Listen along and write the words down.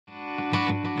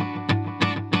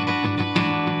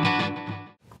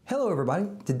Hello everybody,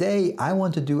 today I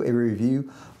want to do a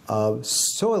review of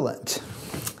Soylent,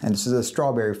 and this is a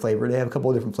strawberry flavor. They have a couple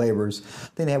of different flavors. I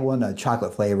think they have one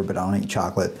chocolate flavor, but I don't eat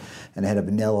chocolate, and they had a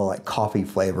vanilla like coffee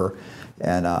flavor,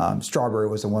 and strawberry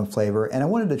was the one flavor. And I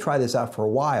wanted to try this out for a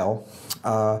while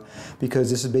because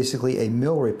this is basically a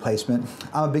meal replacement.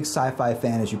 I'm a big sci-fi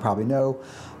fan, as you probably know.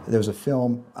 There was a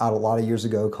film out a lot of years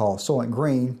ago called Soylent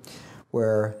Green,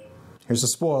 where, here's a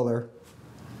spoiler,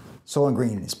 Soylent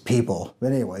Green is people.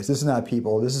 But anyways, this is not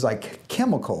people. This is like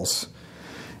chemicals.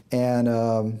 And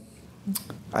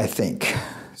I think.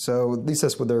 So at least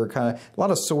that's what they're kind of, a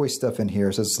lot of soy stuff in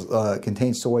here. So it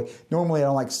contains soy. Normally I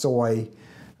don't like soy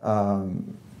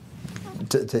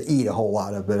to eat a whole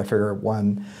lot of, but I figure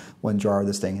one jar of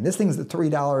this thing. And this thing's at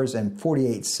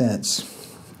 $3.48.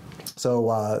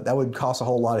 So that would cost a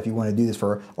whole lot if you want to do this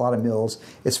for a lot of meals.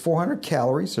 It's 400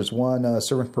 calories. There's one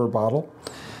serving per bottle.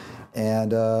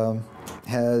 And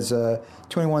has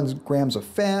 21 grams of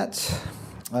fat,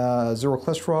 0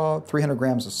 cholesterol, 300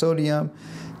 grams of sodium,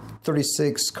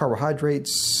 36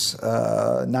 carbohydrates,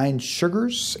 9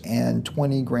 sugars, and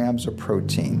 20 grams of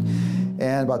protein,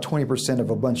 and about 20% of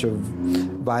a bunch of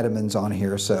vitamins on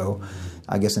here. So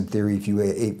I guess in theory, if you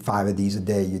ate 5 of these a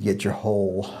day, you'd get your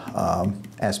whole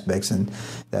aspects, and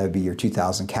that would be your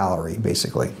 2,000 calorie,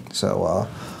 basically. So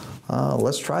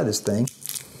let's try this thing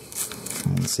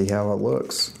and see how it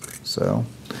looks. So,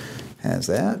 has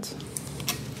that.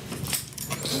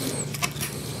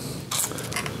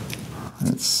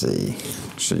 Let's see.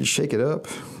 Should you shake it up?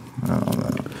 I don't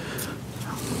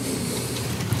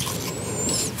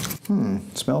know.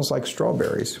 Smells like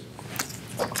strawberries.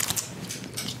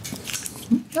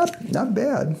 Not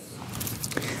bad.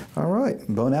 All right,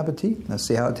 bon appetit. Let's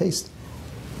see how it tastes.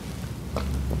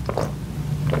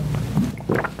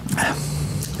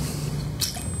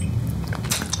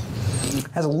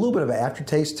 Has a little bit of an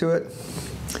aftertaste to it.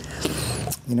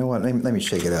 You know what? Let me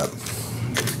shake it up.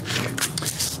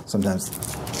 Sometimes.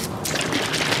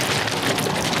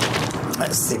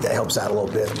 Let's see if that helps out a little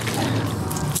bit.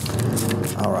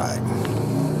 All right.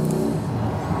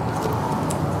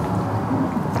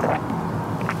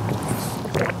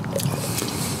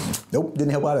 Nope,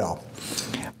 didn't help out at all.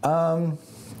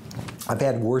 I've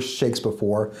had worse shakes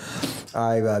before.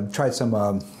 I've tried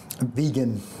some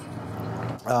vegan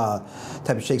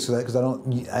type of shakes because I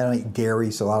don't eat dairy,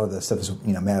 so a lot of the stuff is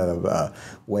made out of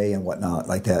whey and whatnot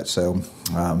like that. So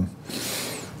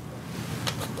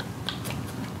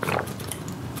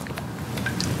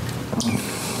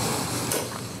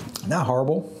not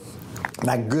horrible,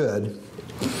 not good.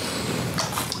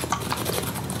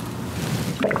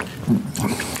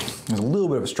 There's a little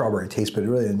bit of a strawberry taste, but it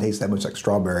really didn't taste that much like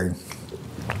strawberry.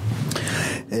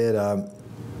 It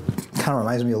kind of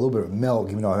reminds me a little bit of milk,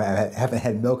 even though I haven't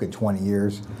had milk in 20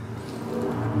 years.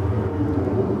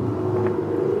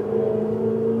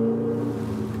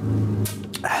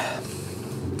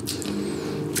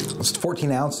 It's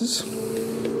 14 ounces.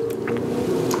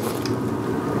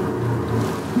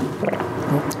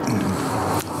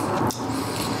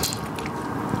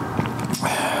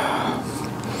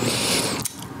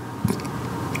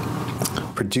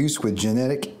 Produced with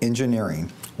genetic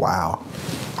engineering. Wow.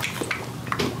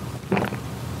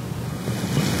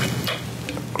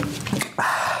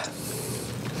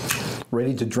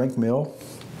 Ready to drink meal.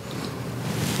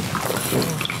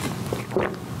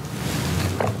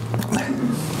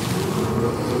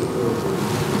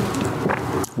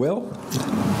 Well,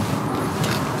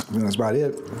 I think that's about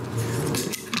it.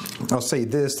 I'll say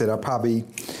this, that I probably,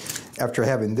 after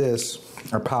having this,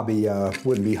 I probably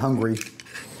wouldn't be hungry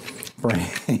for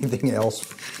anything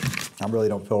else. I really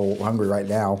don't feel hungry right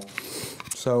now.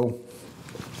 So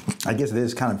I guess it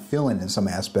is kind of filling in some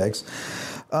aspects.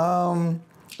 I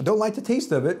don't like the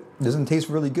taste of it. It doesn't taste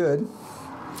really good.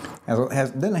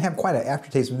 Doesn't have quite an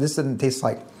aftertaste, but this doesn't taste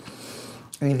like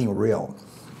anything real.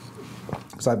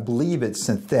 Because I believe it's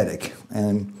synthetic,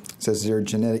 and it says here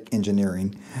genetic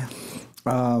engineering.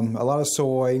 A lot of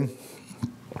soy,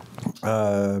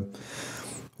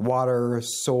 water,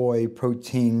 soy,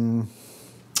 protein,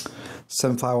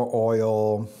 sunflower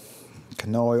oil,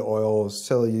 canola oil,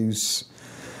 cellulose,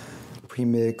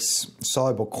 premix,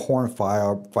 soluble corn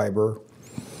fiber,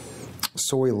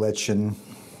 soy lecithin,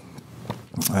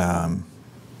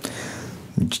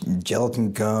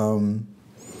 gelatin gum,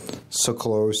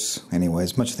 sucralose.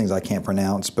 Anyways, a bunch of things I can't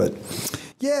pronounce, but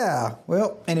yeah.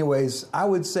 Well, anyways, I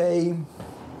would say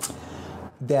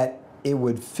that it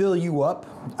would fill you up.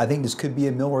 I think this could be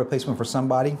a meal replacement for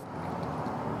somebody.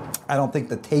 I don't think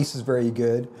the taste is very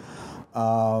good.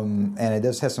 and it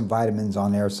does have some vitamins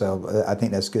on there, so I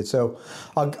think that's good. So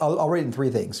I'll rate it in 3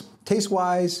 things.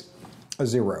 Taste-wise, a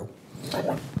 0.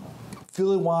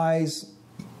 Feeling-wise,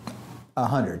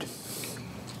 100.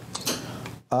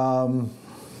 And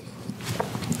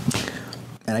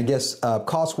I guess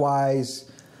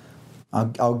cost-wise,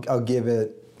 I'll give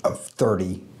it a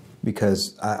 30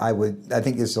 because I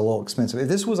think it's a little expensive. If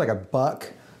this was like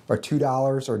 $1 or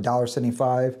 $2 or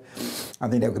 $1.75, I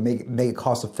think that would make it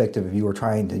cost effective if you were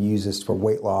trying to use this for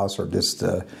weight loss or just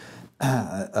to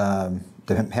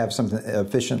have something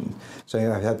efficient. So you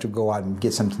have to go out and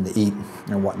get something to eat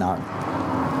and whatnot.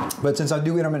 But since I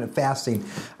do intermittent fasting,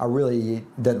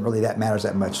 doesn't really that matters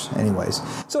that much anyways.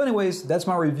 So anyways, that's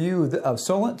my review of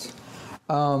Soylent.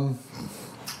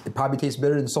 It probably tastes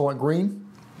better than Soylent Green.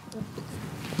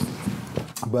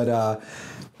 But I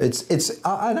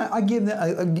give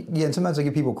them, again, sometimes I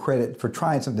give people credit for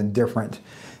trying something different.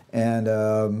 And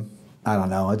I don't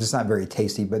know, it's just not very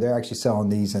tasty, but they're actually selling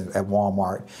these at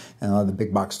Walmart and all the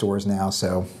big box stores now.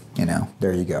 So,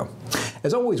 there you go.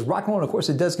 As always, rock and roll, of course,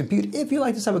 it does compute. If you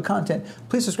like this type of content,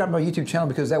 please subscribe to my YouTube channel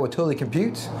because that would totally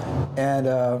compute. And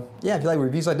yeah, if you like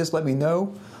reviews like this, let me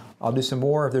know. I'll do some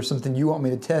more. If there's something you want me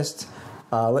to test,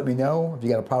 let me know. If you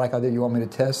got a product out there you want me to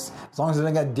test, as long as it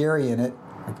ain't got dairy in it,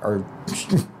 or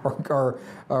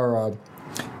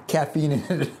caffeine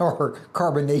in it, or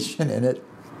carbonation in it.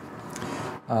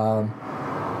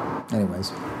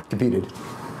 Anyways, competed.